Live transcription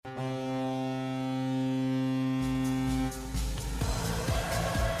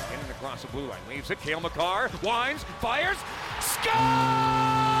across the blue line. Leaves it. Cale Makar winds, fires, score!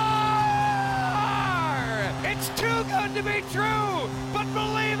 It's too good to be true, but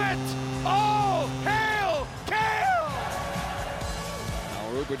believe it! All hail Cale!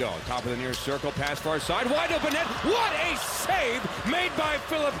 Now Rubidoux, top of the near circle, pass far side, wide open net. What a save made by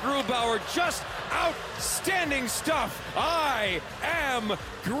Philip Grubauer! Just outstanding stuff. I am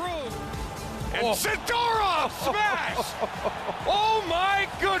Groove. And Zadorov smash! Oh my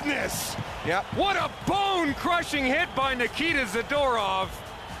goodness! Yep. What a bone-crushing hit by Nikita Zadorov.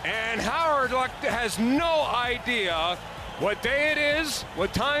 And Howard Luck has no idea what day it is,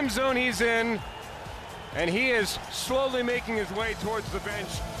 what time zone he's in, and he is slowly making his way towards the bench.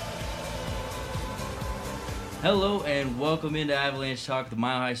 Hello and welcome into Avalanche Talk, the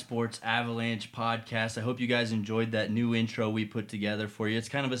Mile High Sports Avalanche podcast. I hope you guys enjoyed that new intro we put together for you. It's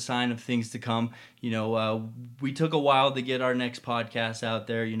kind of a sign of things to come. You know, we took a while to get our next podcast out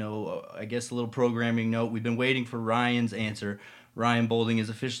there. You know, I guess a little programming note. We've been waiting for Ryan's answer. Ryan Bolding is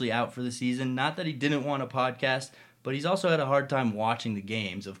officially out for the season. Not that he didn't want a podcast, but he's also had a hard time watching the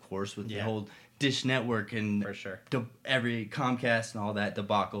games, of course, with the whole Dish Network and for sure. Every Comcast and all that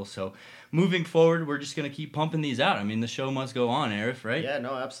debacle. So moving forward, we're just going to keep pumping these out. I mean, the show must go on, Aarif, right? Yeah,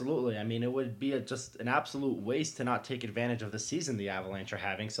 no, absolutely. I mean, it would be just an absolute waste to not take advantage of the season the Avalanche are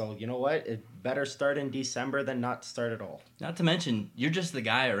having. So, you know what? It better start in December than not start at all. Not to mention, you're just the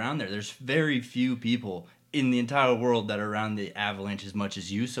guy around there. There's very few people in the entire world that are around the Avalanche as much as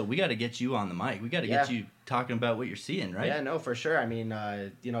you, so we got to get you on the mic. We got to get you talking about what you're seeing, right? Yeah, no, for sure. I mean,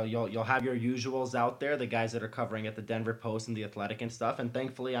 you know, you'll have your usuals out there, the guys that are covering at the Denver Post and the Athletic and stuff. And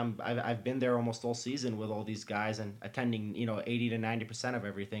thankfully, I've been there almost all season with all these guys and attending, 80 to 90% of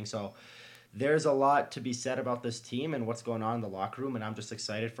everything. So there's a lot to be said about this team and what's going on in the locker room, and I'm just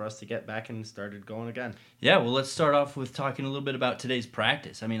excited for us to get back and started going again. Yeah, well, let's start off with talking a little bit about today's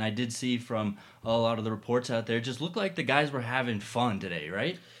practice. I mean, I did see from a lot of the reports out there, it just looked like the guys were having fun today,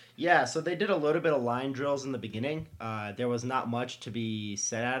 right? Yeah, so they did a little bit of line drills in the beginning. There was not much to be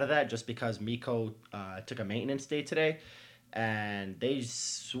said out of that just because Mikko took a maintenance day today. And they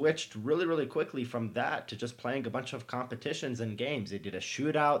switched really, really quickly from that to just playing a bunch of competitions and games. They did a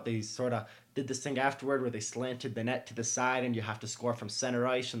shootout. They sort of did this thing afterward where they slanted the net to the side and you have to score from center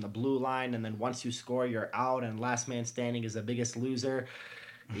ice and the blue line. And then once you score, you're out. And last man standing is the biggest loser,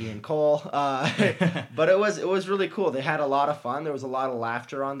 Ian Cole. But it was really cool. They had a lot of fun. There was a lot of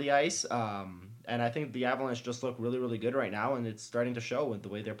laughter on the ice. And I think the Avalanche just look really, really good right now. And it's starting to show with the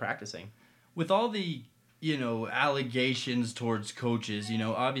way they're practicing. With all the allegations towards coaches,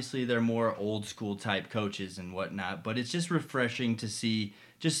 obviously they're more old school type coaches and whatnot, but it's just refreshing to see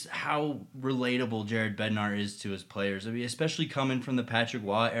just how relatable Jared Bednar is to his players. I mean, especially coming from the Patrick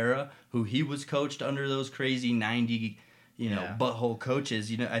Waugh era, who he was coached under those crazy 90, butthole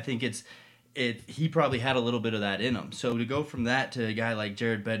coaches. I think he probably had a little bit of that in him. So to go from that to a guy like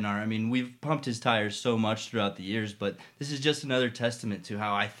Jared Bednar, I mean, we've pumped his tires so much throughout the years, but this is just another testament to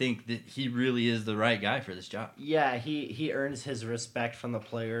how I think that he really is the right guy for this job. Yeah, he earns his respect from the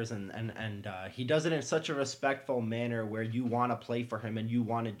players, and he does it in such a respectful manner where you want to play for him and you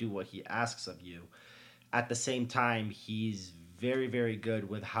want to do what he asks of you. At the same time, he's very, very good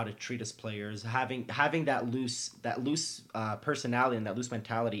with how to treat his players, having that loose personality and that loose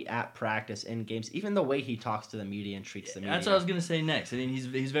mentality at practice, in games, even the way he talks to the media and treats the media. That's what I was gonna say next. I mean, he's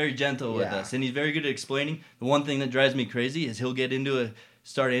very gentle with us, and he's very good at explaining. The one thing that drives me crazy is he'll get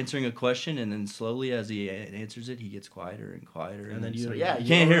start answering a question, and then slowly as he answers it, he gets quieter and quieter, and then you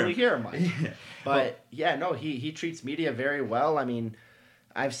can't really hear him much. But he treats media very well. I mean,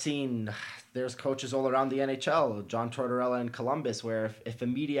 I've seen there's coaches all around the NHL, John Tortorella in Columbus, where if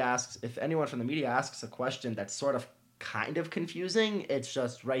anyone from the media asks a question that's sort of kind of confusing, it's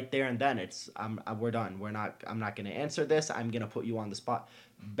just right there and then we're done. I'm not going to answer this. I'm going to put you on the spot.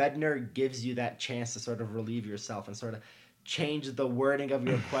 Bednar gives you that chance to sort of relieve yourself and sort of change the wording of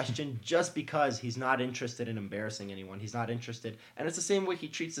your question just because he's not interested in embarrassing anyone. He's not interested. And it's the same way he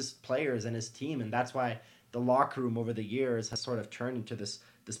treats his players and his team, and that's why the locker room over the years has sort of turned into this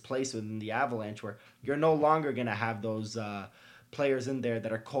place within the Avalanche where you're no longer going to have those players in there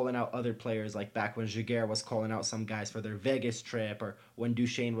that are calling out other players, like back when Jerez was calling out some guys for their Vegas trip, or when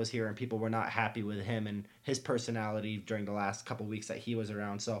Duchesne was here and people were not happy with him and his personality during the last couple weeks that he was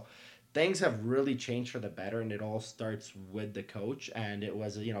around. So things have really changed for the better, and it all starts with the coach. And it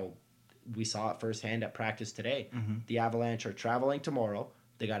was, we saw it firsthand at practice today. Mm-hmm. The Avalanche are traveling tomorrow.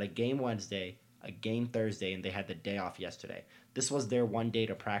 They got a game Wednesday, a game Thursday, and they had the day off yesterday. This was their one day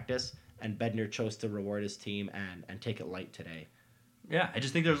to practice, and Bednar chose to reward his team and take it light today. Yeah, I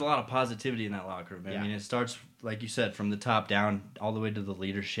just think there's a lot of positivity in that locker room. I mean, it starts, like you said, from the top down all the way to the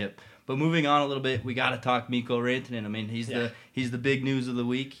leadership. But moving on a little bit, we got to talk Mikko Rantanen. I mean, he's the big news of the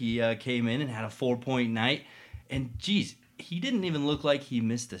week. He came in and had a 4-point night. And, geez, he didn't even look like he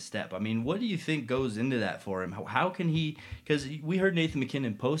missed a step. I mean, what do you think goes into that for him? How can he – because we heard Nathan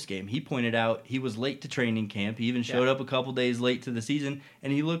MacKinnon post-game. He pointed out he was late to training camp. He even showed up a couple days late to the season,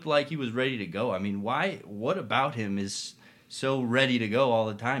 and he looked like he was ready to go. I mean, what about him is so ready to go all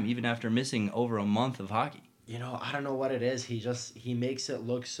the time, even after missing over a month of hockey? You know, I don't know what it is. He makes it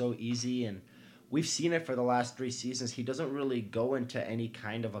look so easy, and we've seen it for the last 3 seasons. He doesn't really go into any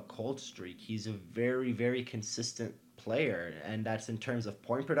kind of a cold streak. He's a very, very consistent player, and that's in terms of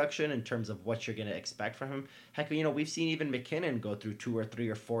point production, in terms of what you're going to expect from him. Heck, you know, we've seen even MacKinnon go through 2 or 3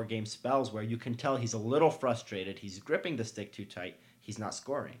 or 4 game spells where you can tell he's a little frustrated. He's gripping the stick too tight. He's not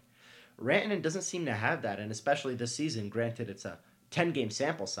scoring. Rantanen doesn't seem to have that, and especially this season. Granted, it's a 10-game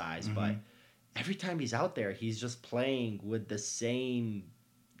sample size, but every time he's out there, he's just playing with the same.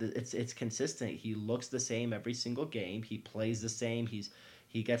 It's consistent. He looks the same every single game. He plays the same.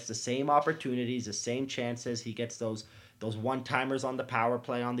 He gets the same opportunities, the same chances. He gets those one-timers on the power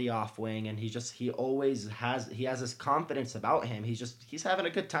play on the off wing, and he always has this confidence about him. He's having a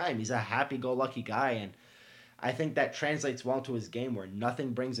good time. He's a happy-go-lucky guy, and I think that translates well to his game where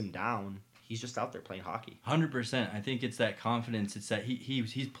nothing brings him down. He's just out there playing hockey. 100%. I think it's that confidence. It's that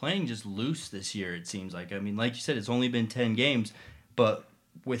he's playing just loose this year, it seems like. I mean, like you said, it's only been 10 games, but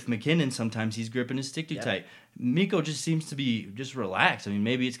with MacKinnon, sometimes he's gripping his stick too tight. Mikko just seems to be just relaxed. I mean,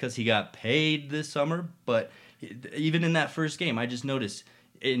 maybe it's because he got paid this summer, but even in that first game, I just noticed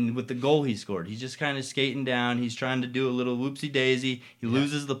with the goal he scored, he's just kind of skating down. He's trying to do a little whoopsie-daisy. He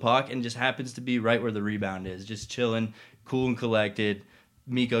loses the puck and just happens to be right where the rebound is, just chilling, cool and collected.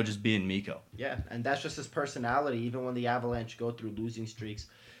 Mikko just being Mikko. Yeah, and that's just his personality. Even when the Avalanche go through losing streaks,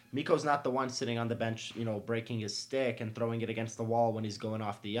 Mikko's not the one sitting on the bench, you know, breaking his stick and throwing it against the wall when he's going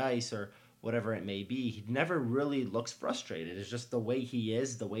off the ice or whatever it may be. He never really looks frustrated. It's just the way he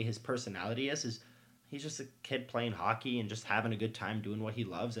is, the way his personality is he's just a kid playing hockey and just having a good time doing what he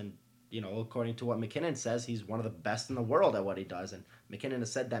loves. And, you know, according to what MacKinnon says, he's one of the best in the world at what he does. And MacKinnon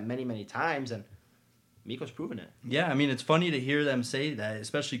has said that many, many times, and Mikko's proven it. Yeah, I mean, it's funny to hear them say that,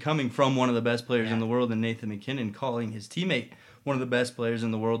 especially coming from one of the best players in the world, and Nathan MacKinnon calling his teammate one of the best players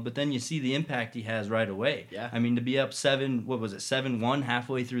in the world, but then you see the impact he has right away. Yeah. I mean, to be up 7-1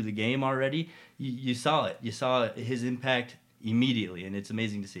 halfway through the game already, you saw it. You saw his impact immediately, and it's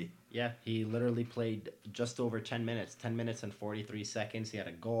amazing to see. Yeah, he literally played just over 10 minutes, 10 minutes and 43 seconds. He had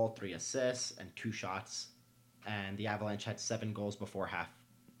a goal, 3 assists, and 2 shots. And the Avalanche had 7 goals before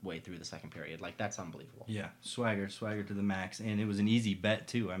halfway through the second period. Like, that's unbelievable. Yeah, swagger to the max. And it was an easy bet,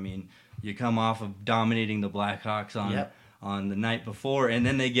 too. I mean, you come off of dominating the Blackhawks on the night before, and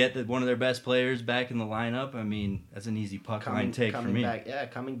then they get one of their best players back in the lineup. I mean, that's an easy puck line take for me.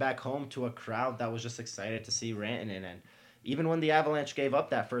 Coming back home to a crowd that was just excited to see Rantanen. And even when the Avalanche gave up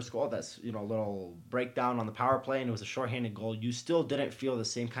that first goal, that's, you know, a little breakdown on the power play, and it was a shorthanded goal, you still didn't feel the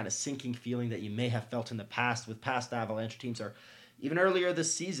same kind of sinking feeling that you may have felt in the past with past Avalanche teams, or even earlier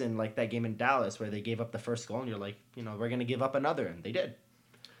this season, like that game in Dallas where they gave up the first goal, and you're like, you know, we're going to give up another, and they did.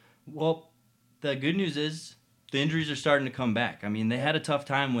 Well, the good news is the injuries are starting to come back. I mean, they had a tough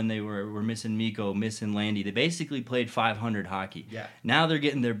time when they were missing Mikko, missing Landy. They basically played 500 hockey. Yeah. Now they're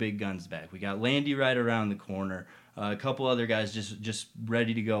getting their big guns back. We got Landy right around the corner. A couple other guys just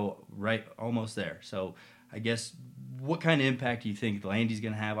ready to go right almost there. So I guess what kind of impact do you think Landy's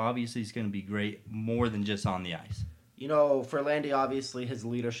going to have? Obviously, he's going to be great more than just on the ice. You know, for Landy, obviously, his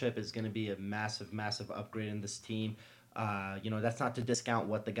leadership is going to be a massive, massive upgrade in this team. You know, that's not to discount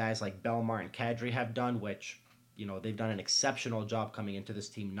what the guys like Bellemare and Kadri have done, which, you know, they've done an exceptional job coming into this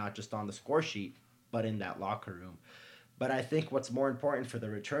team, not just on the score sheet, but in that locker room. But I think what's more important for the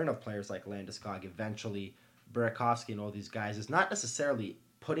return of players like Landeskog, eventually Burakovsky and all these guys, is not necessarily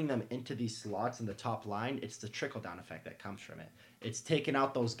putting them into these slots in the top line. It's the trickle-down effect that comes from it. It's taking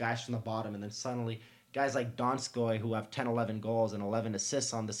out those guys from the bottom, and then suddenly guys like Donskoy, who have 10, 11 goals and 11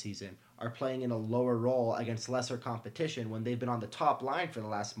 assists on the season, are playing in a lower role against lesser competition when they've been on the top line for the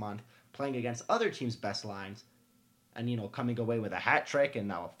last month, playing against other teams' best lines, and, you know, coming away with a hat trick and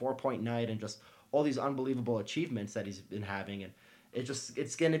now a 4-point night and just all these unbelievable achievements that he's been having. And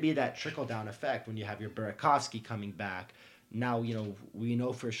it's going to be that trickle-down effect when you have your Burakovsky coming back. Now, you know, we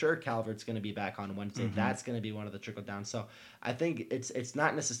know for sure Calvert's going to be back on Wednesday. Mm-hmm. That's going to be one of the trickle-down. So I think it's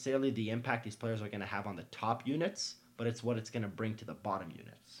not necessarily the impact these players are going to have on the top units, but it's what it's going to bring to the bottom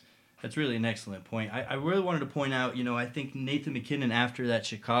units. That's really an excellent point. I really wanted to point out, I think Nathan MacKinnon, after that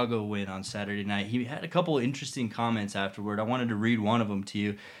Chicago win on Saturday night, he had a couple of interesting comments afterward. I wanted to read one of them to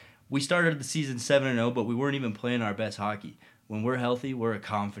you. We started the season 7-0, but we weren't even playing our best hockey. When we're healthy, we're a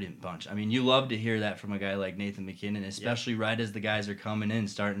confident bunch. I mean, you love to hear that from a guy like Nathan MacKinnon, especially right as the guys are coming in,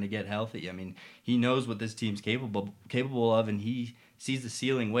 starting to get healthy. I mean, he knows what this team's capable of, and he sees the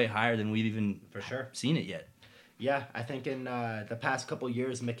ceiling way higher than we've even seen it yet. Yeah, I think in the past couple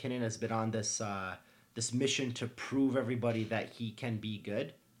years, MacKinnon has been on this mission to prove everybody that he can be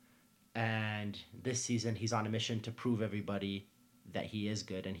good. And this season, he's on a mission to prove everybody that he is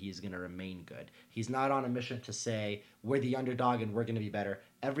good and he's going to remain good. He's not on a mission to say, we're the underdog and we're going to be better.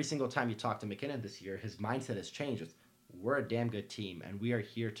 Every single time you talk to MacKinnon this year, his mindset has changed. We're a damn good team, and we are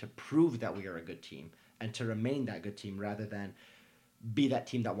here to prove that we are a good team and to remain that good team rather than be that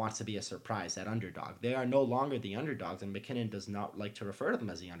team that wants to be a surprise, that underdog. They are no longer the underdogs, and MacKinnon does not like to refer to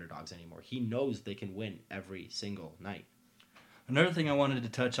them as the underdogs anymore. He knows they can win every single night. Another thing I wanted to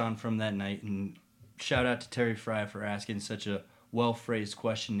touch on from that night, and shout out to Terry Fry for asking such a well-phrased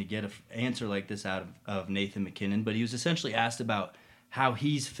question to get an answer like this out of Nathan MacKinnon, but he was essentially asked about how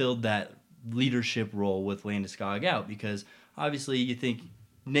he's filled that leadership role with Landeskog out, because obviously you think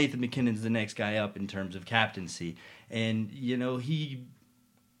Nathan MacKinnon's the next guy up in terms of captaincy. And, he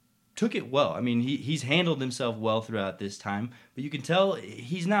took it well. I mean, he's handled himself well throughout this time, but you can tell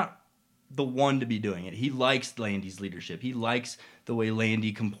he's not the one to be doing it. He likes Landy's leadership. He likes the way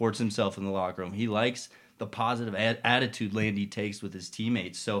Landy comports himself in the locker room. He likes the positive attitude Landy takes with his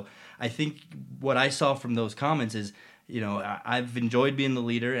teammates. So I think what I saw from those comments is, I've enjoyed being the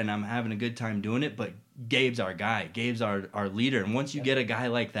leader and I'm having a good time doing it, but Gabe's our guy. Gabe's our leader. And once you get a guy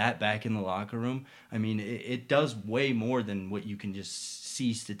like that back in the locker room, I mean, it does way more than what you can just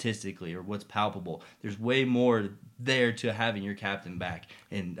see statistically or what's palpable. There's way more there to having your captain back.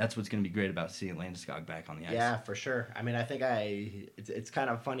 And that's what's going to be great about seeing Landeskog back on the ice. Yeah, for sure. I mean, I think it's kind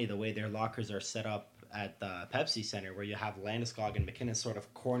of funny the way their lockers are set up at the Pepsi Center, where you have Landeskog and MacKinnon sort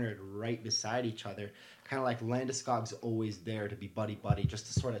of cornered right beside each other. Kind of like Landeskog's always there to be buddy-buddy, just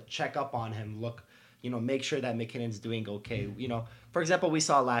to sort of check up on him, look, make sure that MacKinnon's doing okay. For example, we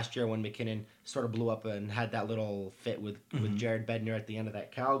saw last year when MacKinnon sort of blew up and had that little fit with Jared Bednar at the end of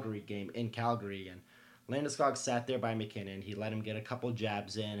that Calgary game in Calgary, and Landeskog sat there by MacKinnon. He let him get a couple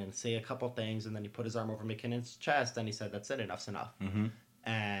jabs in and say a couple things, and then he put his arm over MacKinnon's chest, and he said, "That's it, enough's enough." Mm-hmm.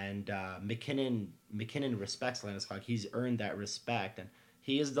 And MacKinnon respects Landeskog. He's earned that respect, and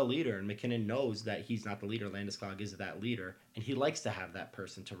he is the leader. And MacKinnon knows that he's not the leader. Landeskog is that leader, and he likes to have that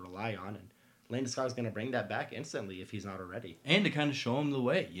person to rely on. And Landeskog's going to bring that back instantly if he's not already. And to kind of show him the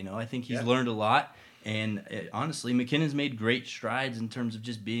way. I think he's learned a lot. And honestly, MacKinnon's made great strides in terms of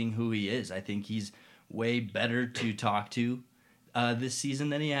just being who he is. I think he's way better to talk to this season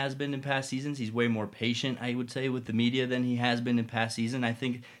than he has been in past seasons. He's way more patient, I would say, with the media than he has been in past season. I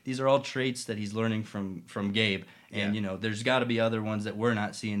think these are all traits that he's learning from Gabe. And, there's got to be other ones that we're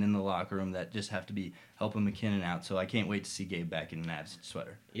not seeing in the locker room that just have to be helping MacKinnon out. So I can't wait to see Gabe back in an Avs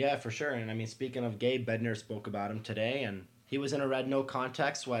sweater. Yeah, for sure. And, I mean, speaking of Gabe, Bednar spoke about him today, and he was in a red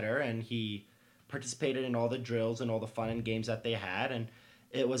no-contact sweater, and he participated in all the drills and all the fun and games that they had, and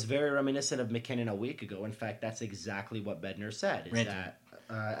it was very reminiscent of MacKinnon a week ago. In fact, that's exactly what Bednar said. Is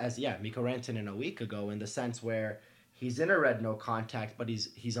that Mikko Rantanen a week ago, in the sense where he's in a red no contact, but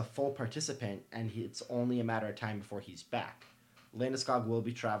he's a full participant, and it's only a matter of time before he's back. Landeskog will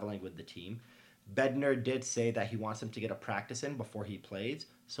be traveling with the team. Bednar did say that he wants him to get a practice in before he plays.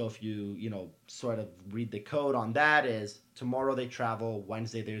 So if you sort of read the code on that, is tomorrow they travel,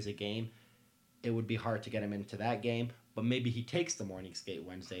 Wednesday there's a game. It would be hard to get him into that game. But maybe he takes the morning skate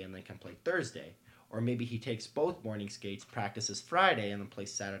Wednesday and then can play Thursday. Or maybe he takes both morning skates, practices Friday, and then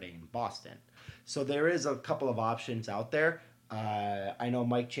plays Saturday in Boston. So there is a couple of options out there. I know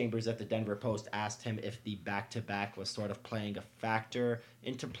Mike Chambers at the Denver Post asked him if the back-to-back was sort of playing a factor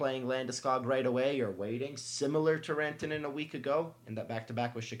into playing Landeskog right away or waiting, similar to Rantanen a week ago in that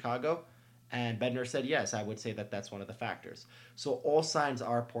back-to-back with Chicago. And Bednar said, yes, I would say that that's one of the factors. So all signs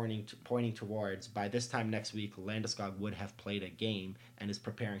are pointing towards, by this time next week, Landeskog would have played a game and is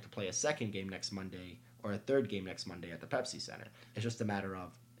preparing to play a second game next Monday or a third game next Monday at the Pepsi Center. It's just a matter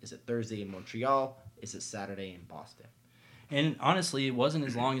of, is it Thursday in Montreal? Is it Saturday in Boston? And honestly, it wasn't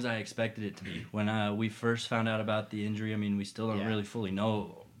as long as I expected it to be. When we first found out about the injury, I mean, we still don't really fully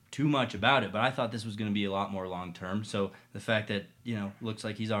know too much about it, but I thought this was going to be a lot more long-term. So the fact that, looks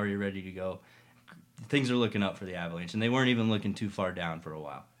like he's already ready to go, things are looking up for the Avalanche, and they weren't even looking too far down for a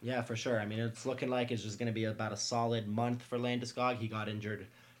while. Yeah, for sure. I mean, it's looking like it's just going to be about a solid month for Landeskog. He got injured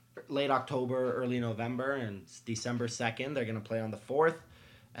late October, early November, and it's December 2nd. They're going to play on the 4th.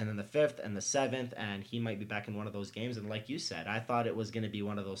 and then the 5th and the 7th, and he might be back in one of those games. And like you said, I thought it was going to be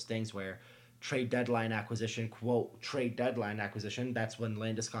one of those things where trade deadline acquisition, quote, trade deadline acquisition, that's when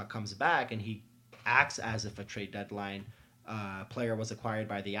Landeskog comes back and he acts as if a trade deadline player was acquired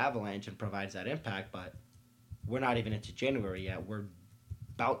by the Avalanche and provides that impact. But we're not even into January yet. We're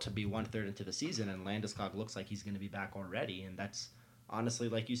about to be 1/3 into the season, and Landeskog looks like he's going to be back already. And that's honestly,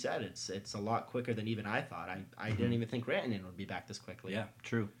 like you said, it's a lot quicker than even I thought. I didn't even think Rantanen would be back this quickly. Yeah,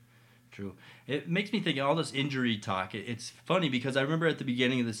 true. It makes me think of all this injury talk. It's funny because I remember at the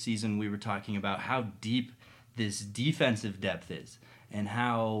beginning of the season we were talking about how deep this defensive depth is and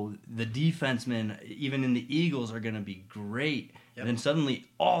how the defensemen, even in the Eagles, are going to be great. Yep. And then suddenly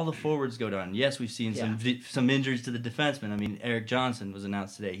all the forwards go down. Yes, we've seen some injuries to the defensemen. I mean, Eric Johnson was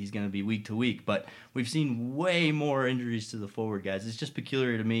announced today. He's going to be week to week. But we've seen way more injuries to the forward guys. It's just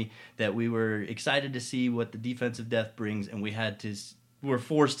peculiar to me that we were excited to see what the defensive depth brings, and we're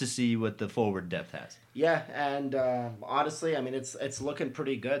forced to see what the forward depth has. Yeah, and honestly, I mean, it's looking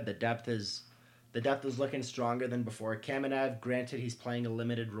pretty good. The depth is looking stronger than before. Kamenev, granted he's playing a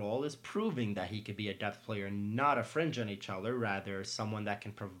limited role, is proving that he could be a depth player, not a fringe NHLer, rather someone that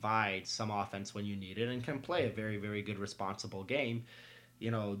can provide some offense when you need it and can play a very, very good, responsible game.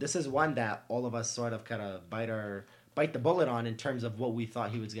 You know, this is one that all of us sort of kind of bite the bullet on in terms of what we thought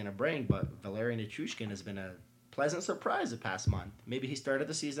he was going to bring, but Valeri Nichushkin has been a pleasant surprise the past month. Maybe he started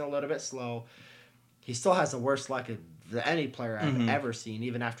the season a little bit slow. He still has the worst luck of any player I've ever seen.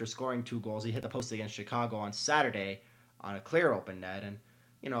 Even after scoring 2 goals, he hit the post against Chicago on Saturday on a clear open net. And,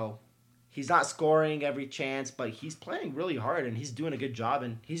 you know, he's not scoring every chance, but he's playing really hard, and he's doing a good job,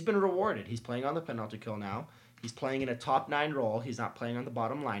 and he's been rewarded. He's playing on the penalty kill now. He's playing in a top 9 role. He's not playing on the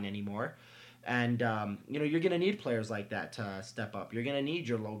bottom line anymore. And, you know, you're going to need players like that to step up. You're going to need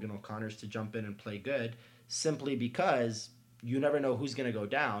your Logan O'Connors to jump in and play good, simply because you never know who's going to go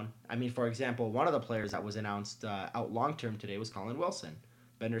down. I mean, for example, one of the players that was announced out long-term today was Colin Wilson.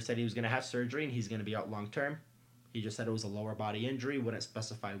 Bender said he was going to have surgery and he's going to be out long-term. He just said it was a lower body injury, wouldn't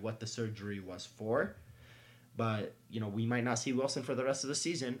specify what the surgery was for. But, you know, we might not see Wilson for the rest of the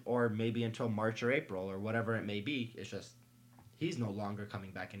season, or maybe until March or April or whatever it may be. It's just he's no longer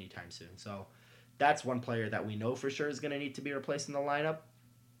coming back anytime soon. So that's one player that we know for sure is going to need to be replaced in the lineup.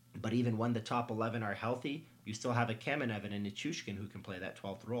 But even when the top 11 are healthy, you still have a Kamenev and a Nichushkin who can play that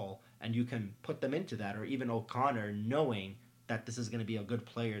 12th role, and you can put them into that, or even O'Connor, knowing that this is going to be a good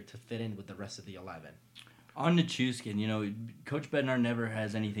player to fit in with the rest of the 11. On Nichushkin, you know, Coach Bednar never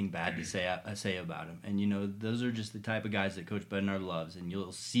has anything bad to say about him. And, you know, those are just the type of guys that Coach Bednar loves, and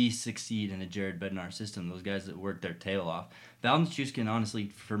you'll see succeed in a Jared Bednar system, those guys that work their tail off. Val Nichushkin, honestly,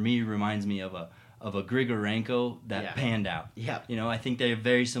 for me, reminds me of a Grigorenko that panned out. Yeah. You know, I think they have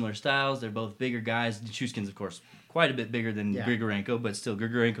very similar styles. They're both bigger guys. Nichushkin's, of course, quite a bit bigger than Grigorenko, but still,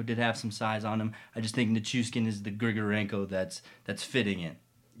 Grigorenko did have some size on him. I just think Nichushkin is the Grigorenko that's fitting in.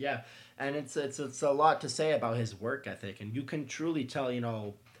 Yeah, and it's a lot to say about his work ethic, and you can truly tell, you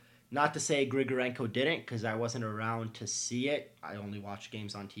know, not to say Grigorenko didn't, because I wasn't around to see it. I only watched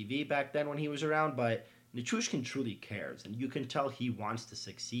games on TV back then when he was around, but Nichushkin truly cares, and you can tell he wants to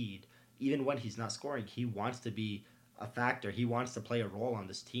succeed. Even when he's not scoring, he wants to be a factor. He wants to play a role on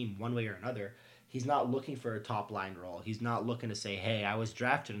this team one way or another. He's not looking for a top-line role. He's not looking to say, hey, I was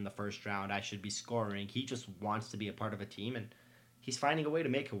drafted in the first round, I should be scoring. He just wants to be a part of a team, and he's finding a way to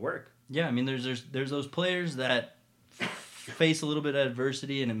make it work. Yeah, I mean, there's those players that face a little bit of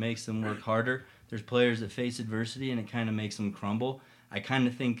adversity and it makes them work harder. There's players that face adversity and it kind of makes them crumble. I kind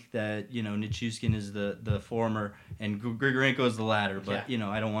of think that, you know, Nichushkin is the former and Grigorenko is the latter, but, you know,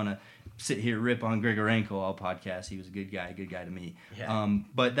 I don't want to sit here rip on Grigorenko all podcast. He was a good guy to me. Yeah.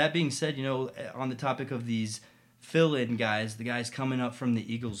 But that being said, you know, on the topic of these fill-in guys, the guys coming up from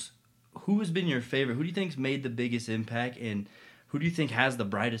the Eagles, who has been your favorite? Who do you think's made the biggest impact, and who do you think has the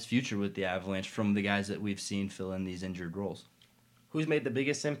brightest future with the Avalanche from the guys that we've seen fill in these injured roles? Who's made the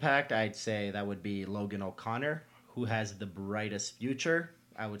biggest impact? I'd say that would be Logan O'Connor. Who has the brightest future?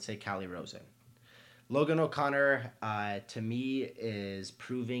 I would say Calle Rosen. Logan O'Connor, to me, is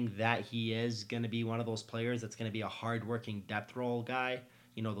proving that he is going to be one of those players that's going to be a hard-working depth role guy.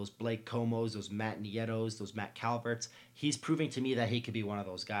 You know, those Blake Comos, those Matt Nietos, those Matt Calverts. He's proving to me that he could be one of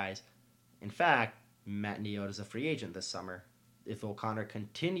those guys. In fact, Matt Nieto is a free agent this summer. If O'Connor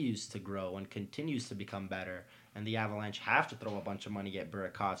continues to grow and continues to become better, and the Avalanche have to throw a bunch of money at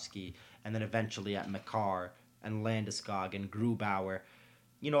Burakovsky, and then eventually at Makar and Landeskog and Grubauer,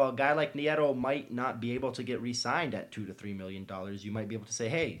 you know, a guy like Nieto might not be able to get re-signed at $2 to $3 million. You might be able to say,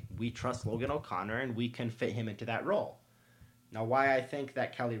 hey, we trust Logan O'Connor and we can fit him into that role. Now, why I think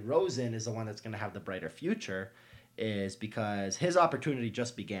that Calle Rosen is the one that's going to have the brighter future is because his opportunity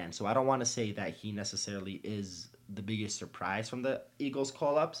just began. So I don't want to say that he necessarily is the biggest surprise from the Eagles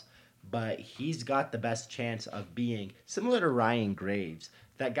call-ups, but he's got the best chance of being similar to Ryan Graves,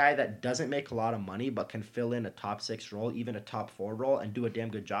 that guy that doesn't make a lot of money but can fill in a top 6 role, even a top 4 role, and do a damn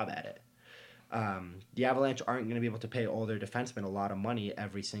good job at it. The Avalanche aren't going to be able to pay all their defensemen a lot of money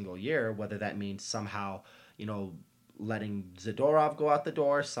every single year, whether that means somehow, letting Zadorov go out the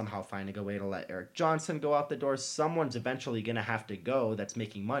door, somehow finding a way to let Eric Johnson go out the door. Someone's eventually going to have to go that's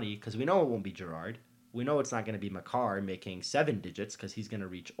making money, because we know it won't be Girard. We know it's not going to be Makar making 7 digits, because he's going to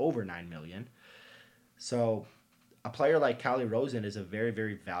reach over $9 million. So a player like Calle Rosen is a very,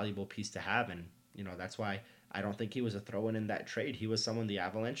 very valuable piece to have, and that's why I don't think he was a throw-in in that trade. He was someone the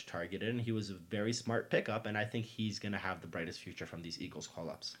Avalanche targeted, and he was a very smart pickup, and I think he's going to have the brightest future from these Eagles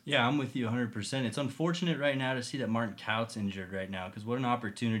call-ups. Yeah, I'm with you 100%. It's unfortunate right now to see that Martin Kaut's injured right now, because what an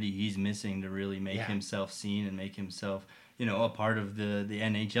opportunity he's missing to really make himself seen and make himself, a part of the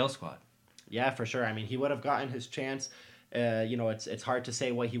NHL squad. Yeah, for sure. I mean, he would have gotten his chance. It's hard to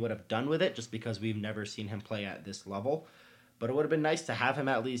say what he would have done with it just because we've never seen him play at this level. But it would have been nice to have him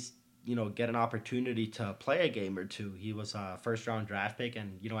at least get an opportunity to play a game or two. He was a first-round draft pick,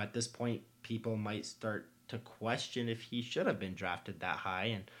 and, at this point, people might start to question if he should have been drafted that high.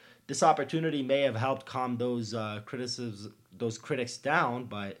 And this opportunity may have helped calm those critics down,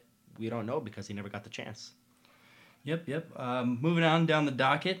 but we don't know because he never got the chance. Yep. Moving on down the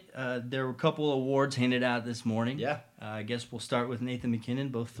docket, there were a couple awards handed out this morning. Yeah. I guess we'll start with Nathan MacKinnon,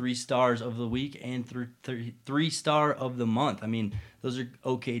 both 3 stars of the week and 3-star of the month. I mean, those are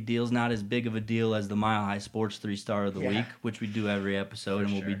okay deals, not as big of a deal as the Mile High Sports 3-star of the week, which we do every episode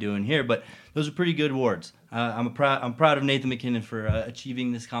we'll be doing here. But those are pretty good awards. I'm proud of Nathan MacKinnon for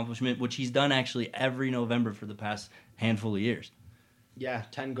achieving this accomplishment, which he's done actually every November for the past handful of years. Yeah,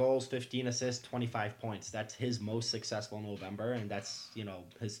 10 goals, 15 assists, 25 points. That's his most successful November, and that's,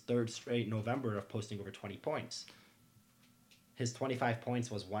 his 3rd straight November of posting over 20 points. His 25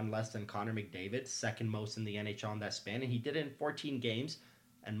 points was one less than Connor McDavid's, 2nd most in the NHL in that span, and he did it in 14 games,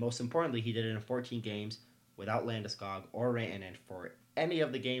 and most importantly, he did it in 14 games without Landeskog or Rantanen for any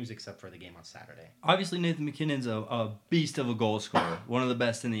of the games except for the game on Saturday. Obviously, Nathan MacKinnon's a beast of a goal scorer, one of the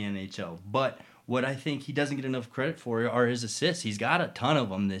best in the NHL, but what I think he doesn't get enough credit for are his assists. He's got a ton of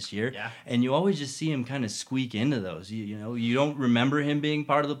them this year, and you always just see him kind of squeak into those. You don't remember him being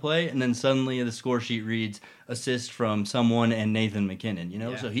part of the play, and then suddenly the score sheet reads assist from someone and Nathan MacKinnon.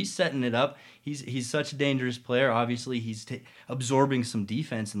 So he's setting it up. He's such a dangerous player. Obviously, he's absorbing some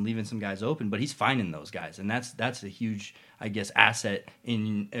defense and leaving some guys open, but he's finding those guys, and that's a huge, I guess, asset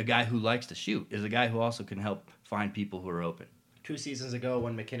in a guy who likes to shoot. Is a guy who also can help find people who are open. 2 seasons ago,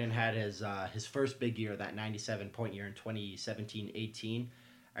 when MacKinnon had his first big year, that 97-point year in 2017-18,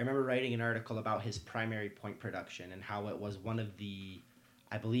 I remember writing an article about his primary point production and how it was one of the,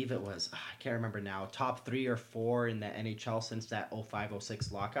 I believe it was, I can't remember now, top 3 or 4 in the NHL since that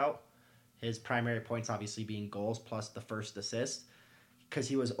 05-06 lockout. His primary points obviously being goals plus the first assist, because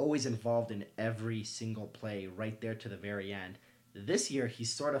he was always involved in every single play right there to the very end. This year, he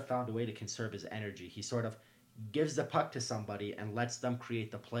sort of found a way to conserve his energy. He sort of gives the puck to somebody and lets them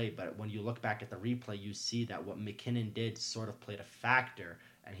create the play, but when you look back at the replay, you see that what MacKinnon did sort of played a factor,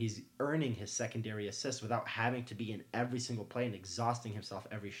 and he's earning his secondary assist without having to be in every single play and exhausting himself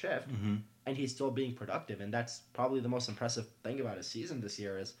every shift, and he's still being productive, and that's probably the most impressive thing about his season this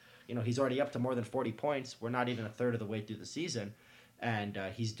year is, he's already up to more than 40 points. We're not even a third of the way through the season, and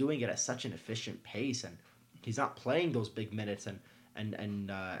he's doing it at such an efficient pace, and he's not playing those big minutes and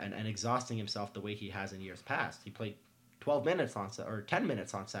exhausting himself the way he has in years past. He played 12 minutes or 10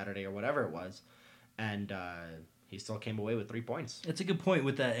 minutes on Saturday or whatever it was, and he still came away with 3 points. It's a good point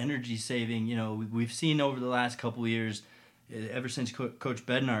with that energy saving. We've seen over the last couple of years, ever since Coach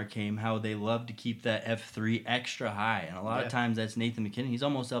Bednar came, how they love to keep that F3 extra high, and a lot of times that's Nathan MacKinnon. He's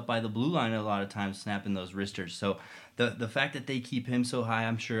almost up by the blue line a lot of times, snapping those wristers. So the fact that they keep him so high,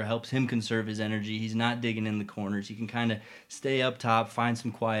 I'm sure, helps him conserve his energy. He's not digging in the corners. He can kind of stay up top, find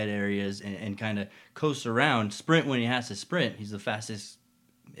some quiet areas, and kind of coast around, sprint when he has to sprint. He's the fastest,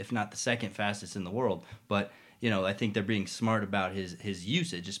 if not the second fastest in the world. But I think they're being smart about his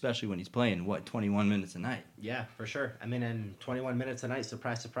usage, especially when he's playing, 21 minutes a night. Yeah, for sure. I mean, in 21 minutes a night,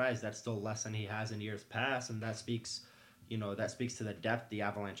 surprise, surprise, that's still less than he has in years past, and that speaks to the depth the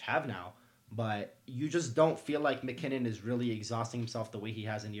Avalanche have now. But you just don't feel like MacKinnon is really exhausting himself the way he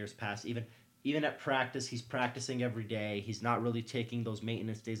has in years past. Even at practice, he's practicing every day. He's not really taking those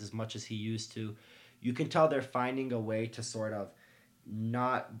maintenance days as much as he used to. You can tell they're finding a way to sort of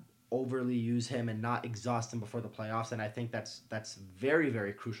not overly use him and not exhaust him before the playoffs. And I think that's very,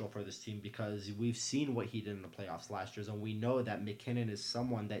 very crucial for this team because we've seen what he did in the playoffs last year. And we know that McKinnon is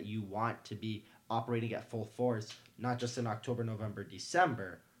someone that you want to be operating at full force, not just in October, November,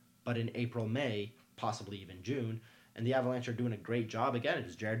 December, but in April, May, possibly even June. And the Avalanche are doing a great job. Again, it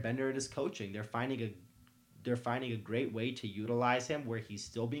is Jared Bender and his coaching. They're finding a great way to utilize him where he's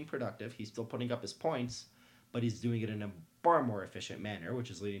still being productive. He's still putting up his points, but he's doing it in a far more efficient manner, which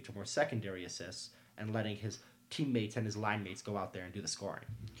is leading to more secondary assists and letting his teammates and his line mates go out there and do the scoring.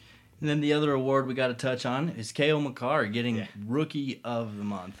 And then the other award we got to touch on is Cale Makar getting Rookie of the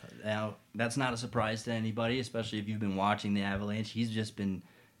Month. Now, that's not a surprise to anybody, especially if you've been watching the Avalanche. He's just been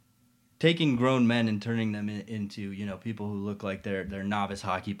taking grown men and turning them into, people who look like they're novice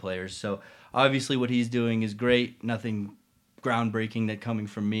hockey players. So obviously what he's doing is great. Nothing groundbreaking that coming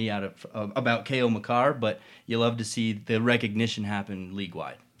from me out of about Cale Makar, but you love to see the recognition happen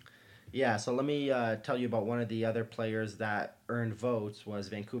league-wide. Yeah, so let me tell you about one of the other players that earned votes was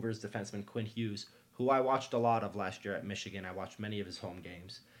Vancouver's defenseman Quinn Hughes, who I watched a lot of last year at Michigan. I watched many of his home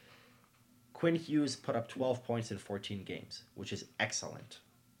games. Quinn Hughes put up 12 points in 14 games, which is excellent,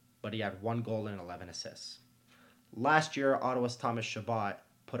 but he had 1 goal and 11 assists. Last year, Ottawa's Thomas Chabot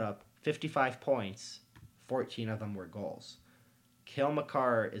put up 55 points, 14 of them were goals. Cale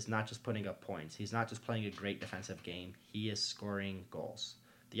Makar is not just putting up points. He's not just playing a great defensive game. He is scoring goals.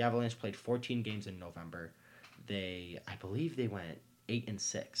 The Avalanche played 14 games in November. I believe they went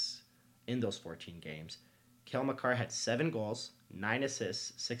 8-6 in those 14 games. Cale Makar had 7 goals, 9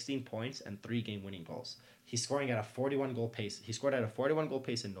 assists, 16 points, and 3 game-winning goals. He's scoring at a 41-goal pace. He scored at a 41-goal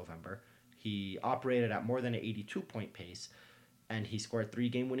pace in November. He operated at more than an 82-point pace, and he scored 3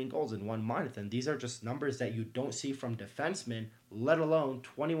 game-winning goals in 1 month. And these are just numbers that you don't see from defensemen, let alone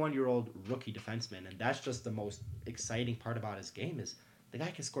 21-year-old rookie defensemen. And that's just the most exciting part about his game is the guy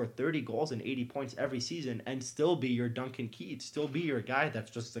can score 30 goals and 80 points every season and still be your Duncan Keith, still be your guy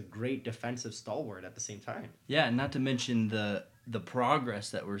that's just a great defensive stalwart at the same time. Yeah, not to mention the progress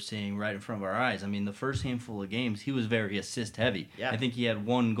that we're seeing right in front of our eyes. I mean, the first handful of games, he was very assist-heavy. Yeah. I think he had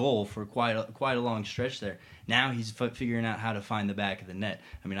 1 goal for quite a long stretch there. Now he's figuring out how to find the back of the net.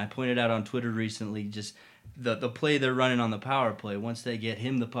 I mean, I pointed out on Twitter recently just the play they're running on the power play. Once they get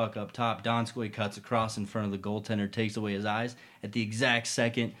him the puck up top, Donskoy cuts across in front of the goaltender, takes away his eyes. At the exact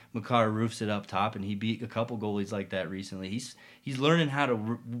second, Makar roofs it up top, and he beat a couple goalies like that recently. He's learning how to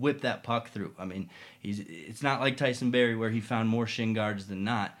whip that puck through. I mean, it's not like Tyson Barrie where he found more shin guards than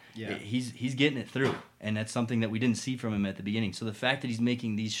not. Yeah. He's getting it through, and that's something that we didn't see from him at the beginning. So the fact that he's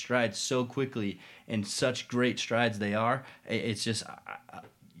making these strides so quickly and such great strides they are, it's just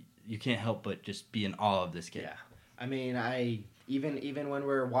you can't help but just be in awe of this kid. Yeah, I mean, even when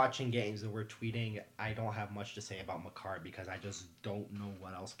we're watching games and we're tweeting, I don't have much to say about Makar because I just don't know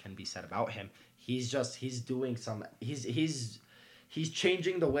what else can be said about him. He's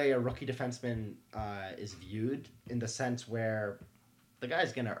changing the way a rookie defenseman is viewed in the sense where the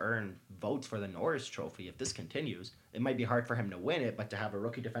guy's going to earn votes for the Norris Trophy if this continues. It might be hard for him to win it, but to have a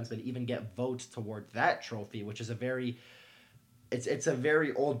rookie defenseman even get votes toward that trophy, which is a very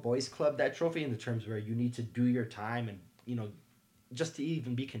old boys club, that trophy, in the terms where you need to do your time and, just to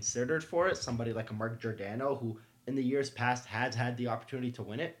even be considered for it. Somebody like a Mark Giordano, who in the years past has had the opportunity to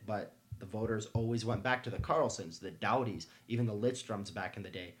win it, but the voters always went back to the Carlsons, the Dowdies, even the Lidstroms back in the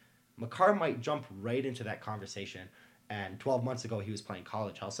day. Makar might jump right into that conversation, and 12 months ago he was playing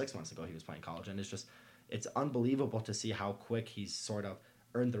college. 6 months ago he was playing college, and it's unbelievable to see how quick he's sort of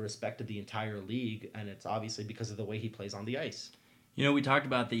earned the respect of the entire league, and it's obviously because of the way he plays on the ice. We talked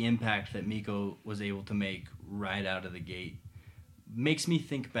about the impact that Mikko was able to make right out of the gate. Makes me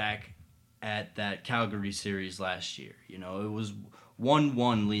think back at that Calgary series last year. It was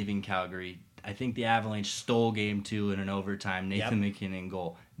 1-1 leaving Calgary. I think the Avalanche stole Game 2 in an overtime. Nathan McKinnon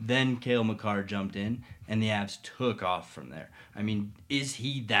goal. Then Cale Makar jumped in, and the Avs took off from there. I mean, is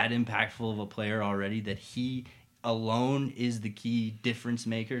he that impactful of a player already that he alone is the key difference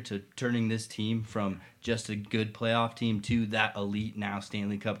maker to turning this team from just a good playoff team to that elite now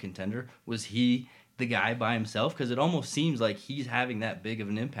Stanley Cup contender? Was he the guy by himself? Because it almost seems like he's having that big of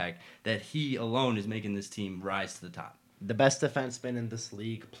an impact that he alone is making this team rise to the top. The best defensemen in this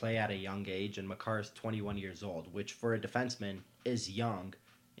league play at a young age, and Makar is 21 years old, which for a defenseman is young.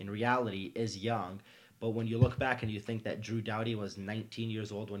 In reality, is young. But when you look back and you think that Drew Doughty was 19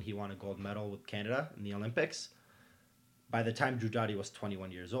 years old when he won a gold medal with Canada in the Olympics, by the time Drew Doughty was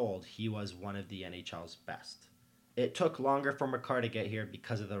 21 years old, he was one of the NHL's best. It took longer for Makar to get here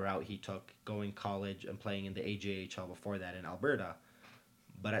because of the route he took, going college and playing in the AJHL before that in Alberta.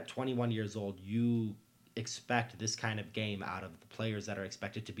 But at 21 years old, expect this kind of game out of the players that are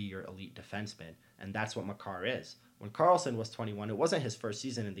expected to be your elite defenseman, and that's what Makar is. When Karlsson was 21, it wasn't his first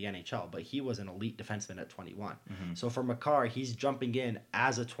season in the NHL, but he was an elite defenseman at 21. Mm-hmm. So for Makar, he's jumping in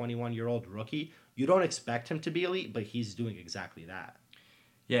as a 21-year-old rookie. You don't expect him to be elite, but he's doing exactly that.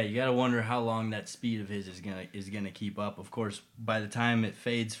 Yeah, you got to wonder how long that speed of his is gonna keep up. Of course, by the time it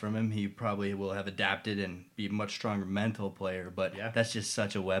fades from him, he probably will have adapted and be a much stronger mental player. But that's just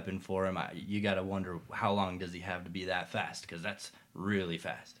such a weapon for him. You got to wonder how long does he have to be that fast, because that's really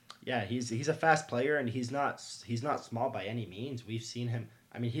fast. Yeah, he's a fast player, and he's not small by any means. We've seen him.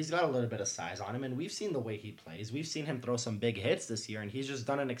 I mean, he's got a little bit of size on him, and we've seen the way he plays. We've seen him throw some big hits this year, and he's just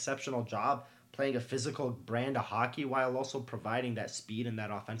done an exceptional job playing a physical brand of hockey while also providing that speed and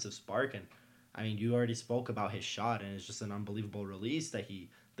that offensive spark. And I mean, you already spoke about his shot, and it's just an unbelievable release that the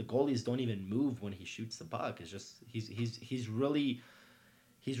goalies don't even move when he shoots the puck. It's just he's really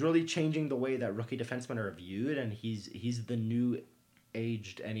changing the way that rookie defensemen are viewed, and he's the new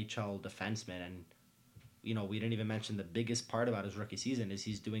aged NHL defenseman. And you know, we didn't even mention the biggest part about his rookie season is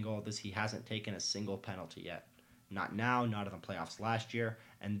he's doing all this. He hasn't taken a single penalty yet. Not now, not in the playoffs last year,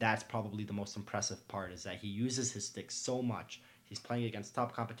 and that's probably the most impressive part, is that he uses his stick so much. He's playing against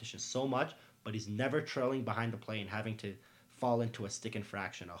top competition so much, but he's never trailing behind the play and having to fall into a stick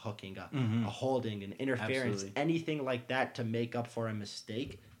infraction, a hooking, a holding, an interference, Absolutely. anything like that to make up for a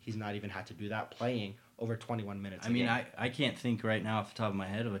mistake. He's not even had to do that playing over 21 minutes. I mean, I can't think right now off the top of my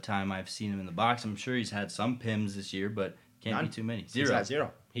head of a time I've seen him in the box. I'm sure he's had some PIMs this year, but can't be too many. He's at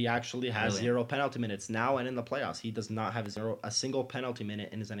zero. He actually has zero penalty minutes now and in the playoffs. He does not have a single penalty minute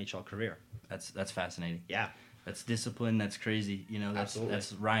in his NHL career. That's fascinating. Yeah. That's discipline. That's crazy. You know,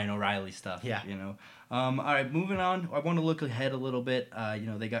 that's Ryan O'Reilly stuff. Yeah. You know. All right, moving on. I want to look ahead a little bit. You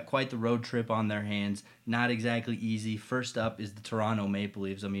know, they got quite the road trip on their hands. Not exactly easy. First up is the Toronto Maple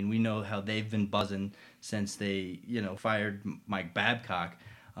Leafs. I mean, we know how they've been buzzing since they, fired Mike Babcock.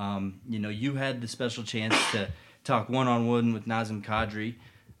 You know, you had the special chance to talk one-on-one with Nazem Kadri.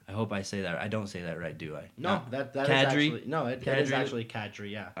 I hope I say that. I don't say that right, do I? No, that is Kadri? actually it is actually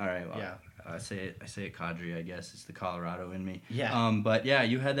Kadri. Yeah. All right. Well, yeah. I say it Kadri. I guess it's the Colorado in me. Yeah. But yeah,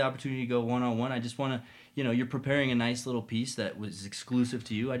 you had the opportunity to go one-on-one. I just want to, you're preparing a nice little piece that was exclusive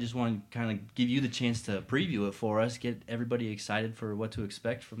to you. I just want to kind of give you the chance to preview it for us, get everybody excited for what to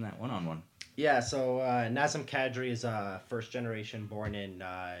expect from that one-on-one. Yeah. So Nazem Kadri is first generation, born in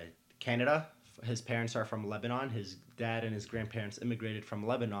Canada. His parents are from Lebanon. His dad and his grandparents immigrated from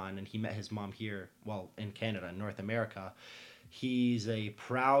Lebanon, and he met his mom here, in Canada, North America. He's a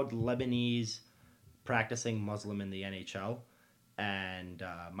proud Lebanese practicing Muslim in the NHL. And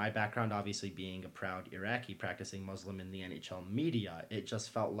my background, obviously, being a proud Iraqi practicing Muslim in the NHL media, it just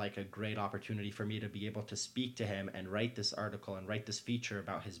felt like a great opportunity for me to be able to speak to him and write this article and write this feature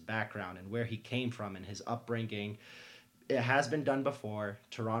about his background and where he came from and his upbringing. It has been done before.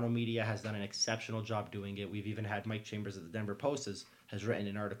 Toronto media has done an exceptional job doing it. We've even had Mike Chambers at the Denver Post has written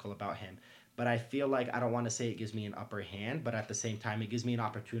an article about him. But I feel like, I don't want to say it gives me an upper hand, but at the same time, it gives me an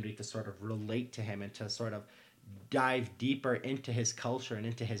opportunity to sort of relate to him and to sort of dive deeper into his culture and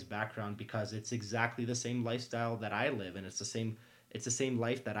into his background, because it's exactly the same lifestyle that I live in. It's the same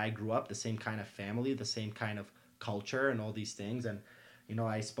life that I grew up, the same kind of family, the same kind of culture and all these things. And,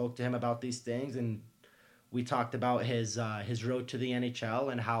 I spoke to him about these things, and we talked about his road to the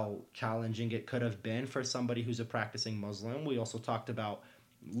NHL and how challenging it could have been for somebody who's a practicing Muslim. We also talked about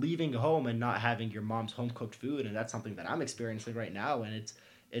leaving home and not having your mom's home cooked food, and that's something that I'm experiencing right now. And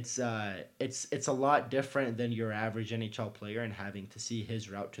it's a lot different than your average NHL player, and having to see his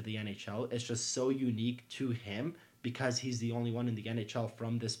route to the NHL, it's just so unique to him because he's the only one in the NHL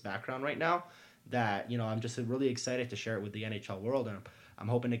from this background right now. That I'm just really excited to share it with the NHL world, and I'm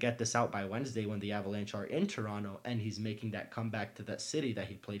hoping to get this out by Wednesday when the Avalanche are in Toronto and he's making that comeback to that city that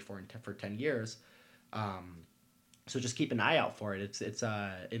he played for for 10 years. So just keep an eye out for it.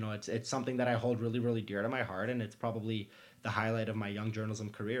 It's something that I hold really, really dear to my heart, and it's probably the highlight of my young journalism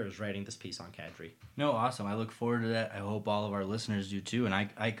career is writing this piece on Kadri. No, awesome. I look forward to that. I hope all of our listeners do too, and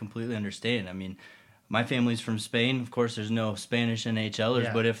I completely understand. I mean, my family's from Spain. Of course, there's no Spanish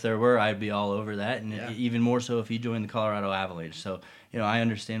NHLers, but if there were, I'd be all over that, and even more so if you joined the Colorado Avalanche. So, I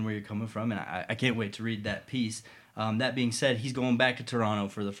understand where you're coming from, and I can't wait to read that piece. That being said, he's going back to Toronto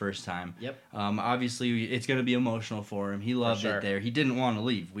for the first time. Yep. Obviously, it's going to be emotional for him. He loved it there. He didn't want to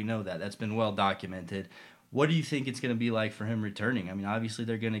leave. We know that. That's been well documented. What do you think it's going to be like for him returning? I mean, obviously,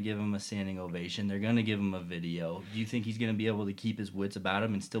 they're going to give him a standing ovation. They're going to give him a video. Do you think he's going to be able to keep his wits about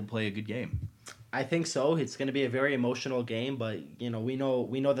him and still play a good game? I think so. It's going to be a very emotional game, but we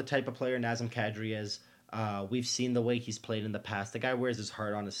know the type of player Nazem Kadri is. We've seen the way he's played in the past. The guy wears his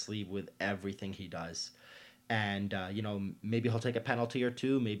heart on his sleeve with everything he does. And, maybe he'll take a penalty or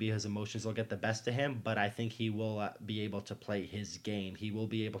two. Maybe his emotions will get the best of him. But I think he will be able to play his game. He will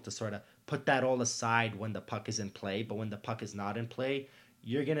be able to sort of put that all aside when the puck is in play. But when the puck is not in play,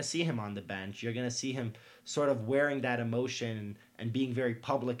 you're going to see him on the bench. You're going to see him sort of wearing that emotion and being very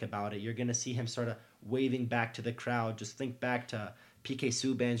public about it. You're going to see him sort of waving back to the crowd. Just think back to PK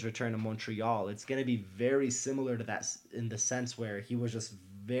Subban's return to Montreal. It's going to be very similar to that in the sense where he was just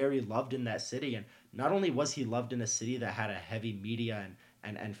very loved in that city. And not only was he loved in a city that had a heavy media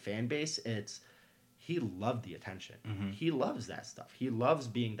and fan base, he loved the attention. Mm-hmm. He loves that stuff. He loves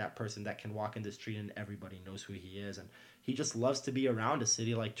being that person that can walk in the street and everybody knows who he is. And he just loves to be around a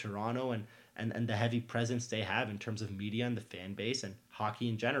city like Toronto and the heavy presence they have in terms of media and the fan base and hockey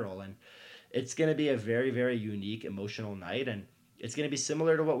in general. And it's going to be a very, very unique, emotional night. And it's going to be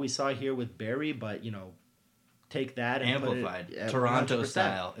similar to what we saw here with Barrie, but, take that and amplified put it, Toronto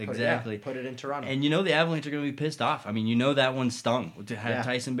style. Exactly. Put it in Toronto. And the Avalanche are going to be pissed off. I mean, that one stung to have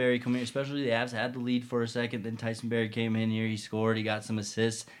Tyson Barrie come here, especially the Avs had the lead for a second. Then Tyson Barrie came in here, he scored, he got some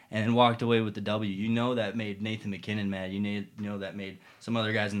assists, and then walked away with the W. That made Nathan McKinnon mad. That made some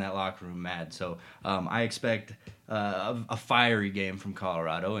other guys in that locker room mad. So I expect a fiery game from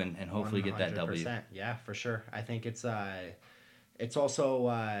Colorado and hopefully 100%. Get that W. Yeah, for sure. I think it's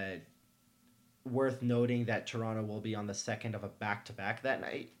also worth noting that Toronto will be on the second of a back-to-back that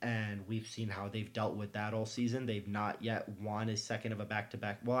night, and we've seen how they've dealt with that all season. They've not yet won a second of a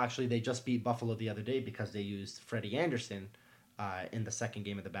back-to-back. Well, actually, they just beat Buffalo the other day because they used Freddie Anderson in the second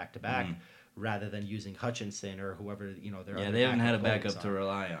game of the back-to-back rather than using Hutchinson or whoever, they haven't had a backup to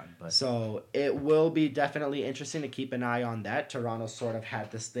rely on. But. So it will be definitely interesting to keep an eye on that. Toronto sort of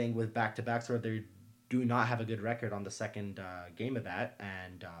had this thing with back-to-backs where they do not have a good record on the second game of that,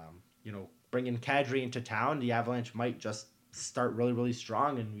 and, bringing Kadri into town, the Avalanche might just start really, really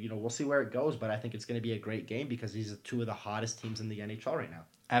strong, and we'll see where it goes. But I think it's going to be a great game because these are two of the hottest teams in the NHL right now.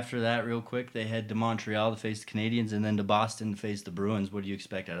 After that, real quick, they head to Montreal to face the Canadiens, and then to Boston to face the Bruins. What do you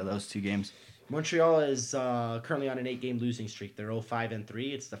expect out of those two games? Montreal is currently on an 8-game losing streak. They're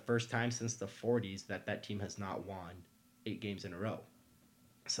 0-5-3. It's the first time since the 40s that team has not won 8 games in a row.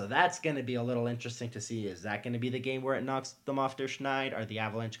 So that's going to be a little interesting to see. Is that going to be the game where it knocks them off their schneid? Are the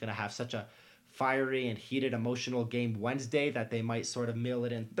Avalanche going to have such a fiery and heated, emotional game Wednesday that they might sort of mail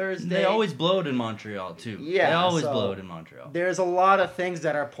it in Thursday? They always blow it in Montreal, too. Yeah, they always blow it in Montreal. There's a lot of things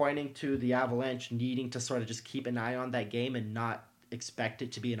that are pointing to the Avalanche needing to sort of just keep an eye on that game and not expect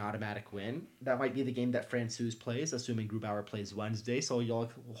it to be an automatic win. That might be the game that Francouz plays, assuming Grubauer plays Wednesday. So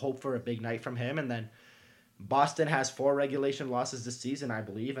you'll hope for a big night from him. And then Boston has 4 regulation losses this season, I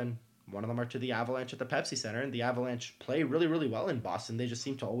believe, and one of them are to the Avalanche at the Pepsi Center. And the Avalanche play really, really well in Boston. They just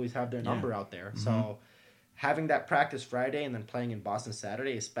seem to always have their number out there. Mm-hmm. So having that practice Friday and then playing in Boston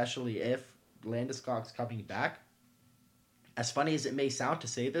Saturday, especially if Landeskog's coming back, as funny as it may sound to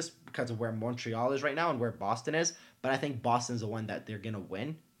say this because of where Montreal is right now and where Boston is, but I think Boston's the one that they're going to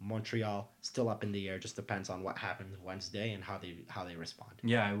win. Montreal still up in the air, just depends on what happens Wednesday and how they respond.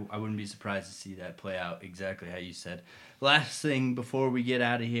 Yeah, I wouldn't be surprised to see that play out exactly how you said. Last thing before we get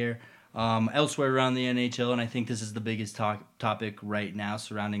out of here, elsewhere around the NHL, and I think this is the biggest topic right now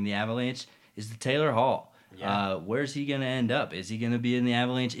surrounding the Avalanche, is the Taylor Hall. Yeah. Where's he going to end up? Is he going to be in the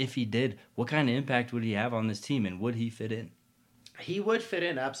Avalanche? If he did, what kind of impact would he have on this team, and would he fit in? He would fit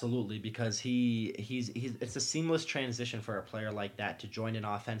in, absolutely, because he's it's a seamless transition for a player like that to join an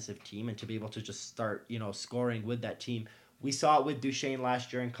offensive team and to be able to just start, scoring with that team. We saw it with Duchesne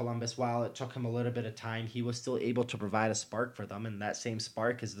last year in Columbus. While it took him a little bit of time, he was still able to provide a spark for them, and that same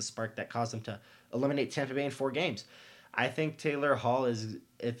spark is the spark that caused them to eliminate Tampa Bay in 4 games. I think Taylor Hall is,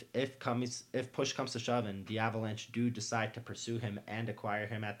 if push comes to shove and the Avalanche do decide to pursue him and acquire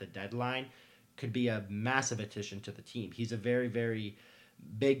him at the deadline, could be a massive addition to the team. He's a very, very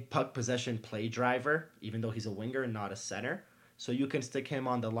big puck possession play driver, even though he's a winger and not a center. So you can stick him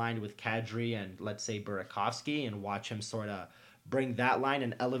on the line with Kadri and, let's say, Burakovsky and watch him sort of bring that line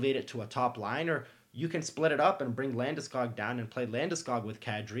and elevate it to a top line. Or you can split it up and bring Landeskog down and play Landeskog with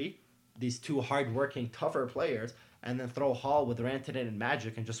Kadri, these 2 hard-working, tougher players, and then throw Hall with Rantanen and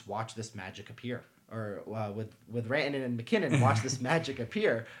Magic and just watch this magic appear. Or with Rantanen and McKinnon, watch this magic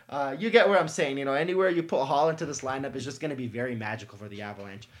appear. You get where I'm saying. Anywhere you put Hall into this lineup is just going to be very magical for the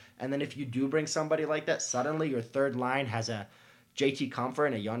Avalanche. And then if you do bring somebody like that, suddenly your third line has a JT Compher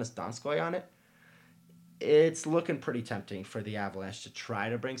and a Jonas Donskoy on it. It's looking pretty tempting for the Avalanche to try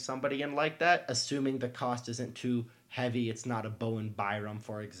to bring somebody in like that, assuming the cost isn't too heavy. It's not a Bowen Byram,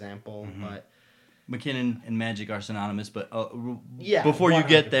 for example, but McKinnon and Magic are synonymous, but before 100%. You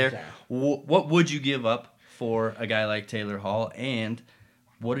get there, what would you give up for a guy like Taylor Hall? And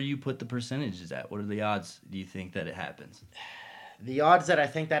What do you put the percentages at? What are the odds do you think that it happens? The odds that I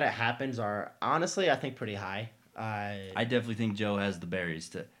think that it happens are, honestly, I think pretty high. I definitely think Joe has the berries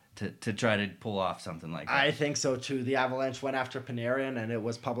to try to pull off something like that. I think so, too. The Avalanche went after Panarin, and it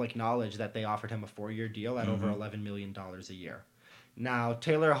was public knowledge that they offered him a 4-year deal at over $11 million a year. Now,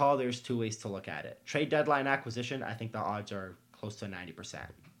 Taylor Hall, there's two ways to look at it. Trade deadline acquisition, I think the odds are close to 90%,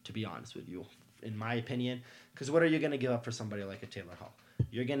 to be honest with you, in my opinion. Because what are you going to give up for somebody like a Taylor Hall?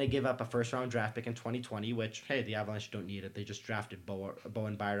 You're going to give up a first-round draft pick in 2020, which, hey, the Avalanche don't need it. They just drafted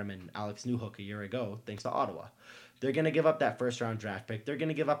Bowen Byram and Alex Newhook a year ago, thanks to Ottawa. They're going to give up that first-round draft pick. They're going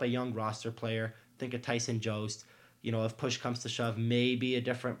to give up a young roster player. Think of Tyson Jost. You know, if push comes to shove, maybe a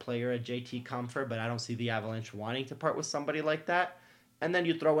different player at JT Comfort, but I don't see the Avalanche wanting to part with somebody like that. And then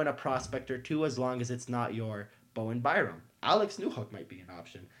you throw in a prospect or two as long as it's not your Bowen Byram. Alex Newhook might be an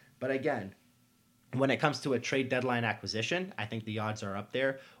option. But again, when it comes to a trade deadline acquisition, I think the odds are up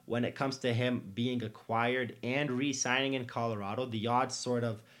there. When it comes to him being acquired and re-signing in Colorado, the odds sort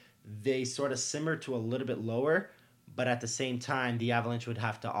of simmer to a little bit lower. But at the same time, the Avalanche would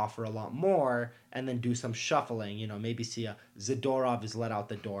have to offer a lot more and then do some shuffling. You know, maybe see a Zadorov is let out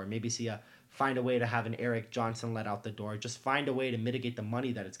the door. Maybe find a way to have an Eric Johnson let out the door. Just find a way to mitigate the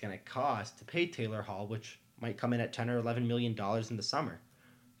money that it's going to cost to pay Taylor Hall, which might come in at $10 or $11 million in the summer.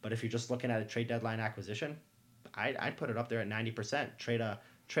 But if you're just looking at a trade deadline acquisition, I'd put it up there at 90%. Trade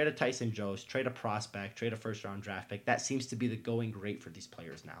a Tyson Jost, trade a prospect, trade a first-round draft pick. That seems to be the going rate for these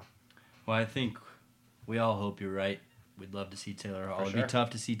players now. Well, I think we all hope you're right. We'd love to see Taylor Hall. It'd sure. be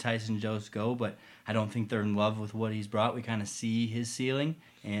tough to see Tyson Jost go, but I don't think they're in love with what he's brought. We kind of see his ceiling,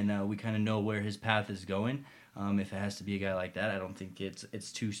 and we kind of know where his path is going. If it has to be a guy like that, I don't think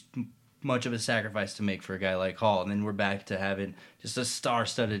it's too much of a sacrifice to make for a guy like Hall. And then we're back to having just a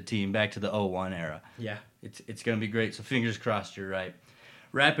star-studded team, back to the 0-1 era. Yeah. It's going to be great, so fingers crossed you're right.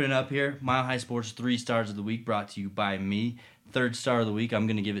 Wrapping it up here, Mile High Sports 3 Stars of the Week brought to you by me. Third star of the week, I'm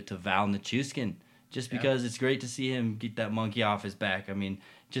going to give it to Val Nichushkin. Just because it's great to see him get that monkey off his back. I mean,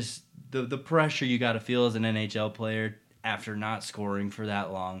 just the pressure you got to feel as an NHL player after not scoring for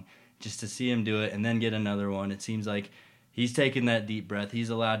that long, just to see him do it and then get another one. It seems like he's taking that deep breath. He's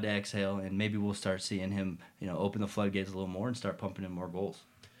allowed to exhale, and maybe we'll start seeing him, open the floodgates a little more and start pumping in more goals.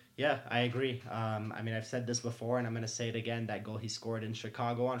 Yeah, I agree. I've said this before, and I'm going to say it again. That goal he scored in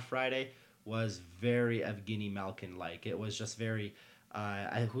Chicago on Friday was very Evgeny Malkin-like. It was just very...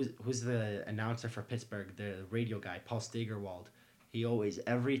 who's the announcer for Pittsburgh? The radio guy, Paul Steigerwald. He always,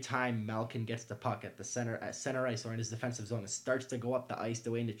 every time Malkin gets the puck at center ice or in his defensive zone, it starts to go up the ice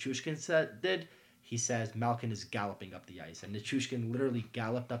the way Nichushkin did. He says Malkin is galloping up the ice, and Nichushkin literally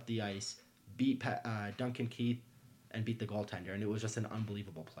galloped up the ice, beat Duncan Keith, and beat the goaltender, and it was just an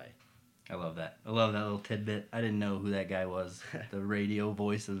unbelievable play. I love that. I love that little tidbit. I didn't know who that guy was, the radio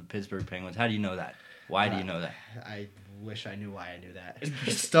voice of the Pittsburgh Penguins. How do you know that? Why do you know that? I wish I knew why I knew that.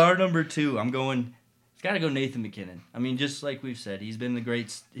 Star number 2, it's got to go Nathan MacKinnon. I mean, just like we've said, he's been one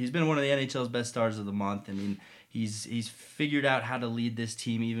of the NHL's best stars of the month. I mean, he's figured out how to lead this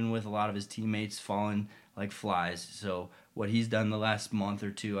team, even with a lot of his teammates falling like flies. So what he's done the last month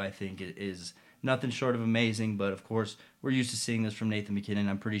or two, I think, is nothing short of amazing. But of course, we're used to seeing this from Nathan MacKinnon.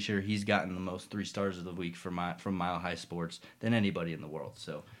 I'm pretty sure he's gotten the most 3 stars of the week from Mile High Sports than anybody in the world.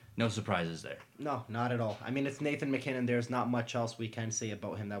 So no surprises there. No, not at all. I mean, it's Nathan MacKinnon. There's not much else we can say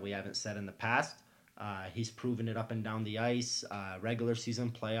about him that we haven't said in the past. He's proven it up and down the ice, regular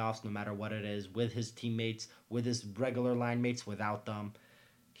season, playoffs, no matter what it is, with his teammates, with his regular line mates, without them.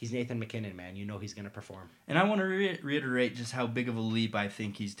 He's Nathan MacKinnon, man. You know he's going to perform. And I want to reiterate just how big of a leap I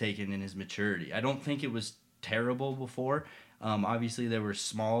think he's taken in his maturity. I don't think it was terrible before. Obviously, there were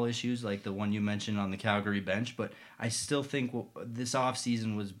small issues like the one you mentioned on the Calgary bench, but I still think this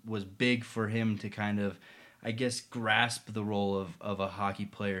offseason was big for him to kind of, I guess, grasp the role of a hockey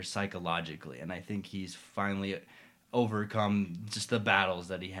player psychologically. And I think he's finally overcome just the battles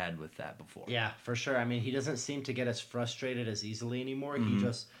that he had with that before. Yeah, for sure. I mean, he doesn't seem to get as frustrated as easily anymore. Mm-hmm.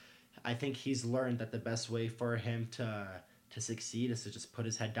 I think he's learned that the best way for him to succeed is to just put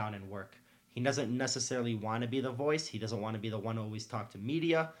his head down and work. He doesn't necessarily want to be the voice. He doesn't want to be the one who always talk to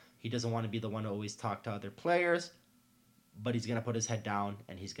media. He doesn't want to be the one who always talk to other players. But he's going to put his head down,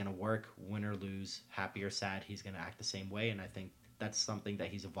 and he's going to work, win or lose, happy or sad. He's going to act the same way, and I think that's something that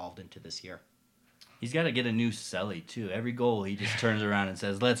he's evolved into this year. He's got to get a new celly, too. Every goal, he just turns around and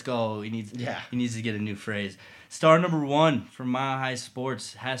says, let's go. He needs to get a new phrase. Star number 1 from Mile High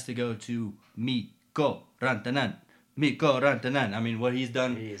Sports has to go to Mikko Rantanen. Mikko Rantanen. I mean, what he's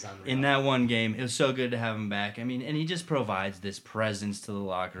done in that one game, it was so good to have him back. I mean, and he just provides this presence to the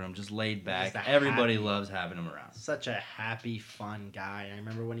locker room, just laid back. Everybody loves having him around. Such a happy, fun guy. I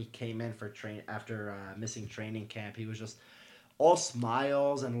remember when he came in for after missing training camp, he was just all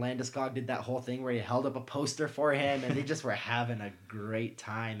smiles, and Landeskog did that whole thing where he held up a poster for him, and they just were having a great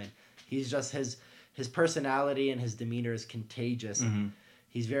time. And he's just his personality and his demeanor is contagious. Mm-hmm.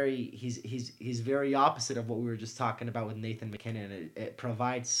 He's very opposite of what we were just talking about with Nathan McKinnon. It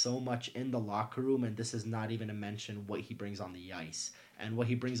provides so much in the locker room, and this is not even to mention what he brings on the ice. And what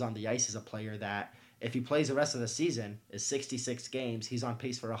he brings on the ice is a player that, if he plays the rest of the season, is 66 games. He's on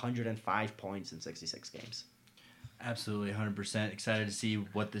pace for 105 points in 66 games. Absolutely, 100%. Excited to see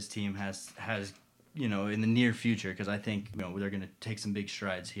what this team has in the near future, because I think they're going to take some big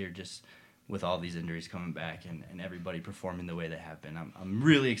strides here just with all these injuries coming back and everybody performing the way they have been. I'm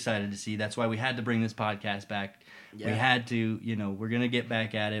really excited to see. That's why we had to bring this podcast back. Yeah. We had to, we're going to get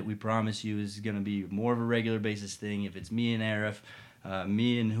back at it. We promise you it's going to be more of a regular basis thing. If it's me and Aarif,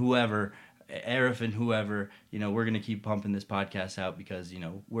 me and whoever, Aarif and whoever, we're going to keep pumping this podcast out because,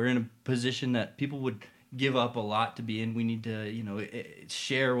 we're in a position that people would give up a lot to be in. We need to,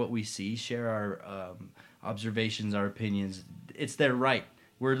 share what we see, share our observations, our opinions. It's their right.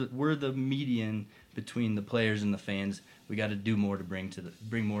 We're the median between the players and the fans. We got to do more to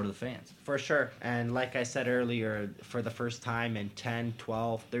bring more to the fans. For sure. And like I said earlier, for the first time in 10,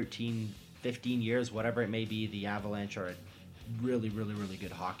 12, 13, 15 years, whatever it may be, the Avalanche are a really, really, really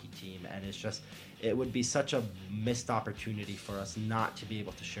good hockey team. And it would be such a missed opportunity for us not to be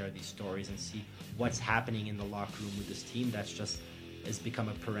able to share these stories and see what's happening in the locker room with this team that's just has become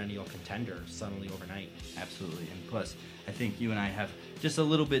a perennial contender suddenly overnight. Absolutely. And plus, I think you and I have just a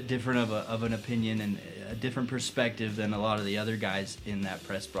little bit different of an opinion and a different perspective than a lot of the other guys in that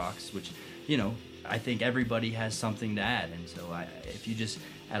press box, which, I think everybody has something to add. And so if you just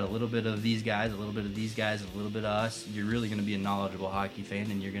add a little bit of these guys, a little bit of these guys, and a little bit of us, you're really going to be a knowledgeable hockey fan,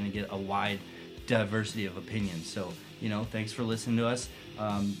 and you're going to get a wide diversity of opinions. So, thanks for listening to us.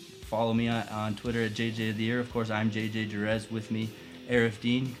 Follow me on Twitter at JJ of the Year. Of course, I'm JJ Jerez. With me, Aarif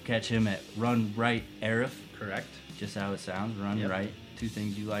Deen. Catch him at Run Right Aarif. Correct. Just how it sounds. Run Right. Two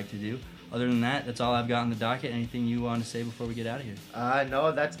things you like to do. Other than that, that's all I've got on the docket. Anything you want to say before we get out of here?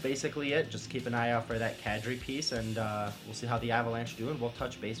 No, that's basically it. Just keep an eye out for that Kadri piece, and we'll see how the Avalanche do, and we'll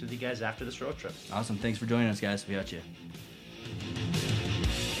touch base with you guys after this road trip. Awesome. Thanks for joining us, guys. We got you.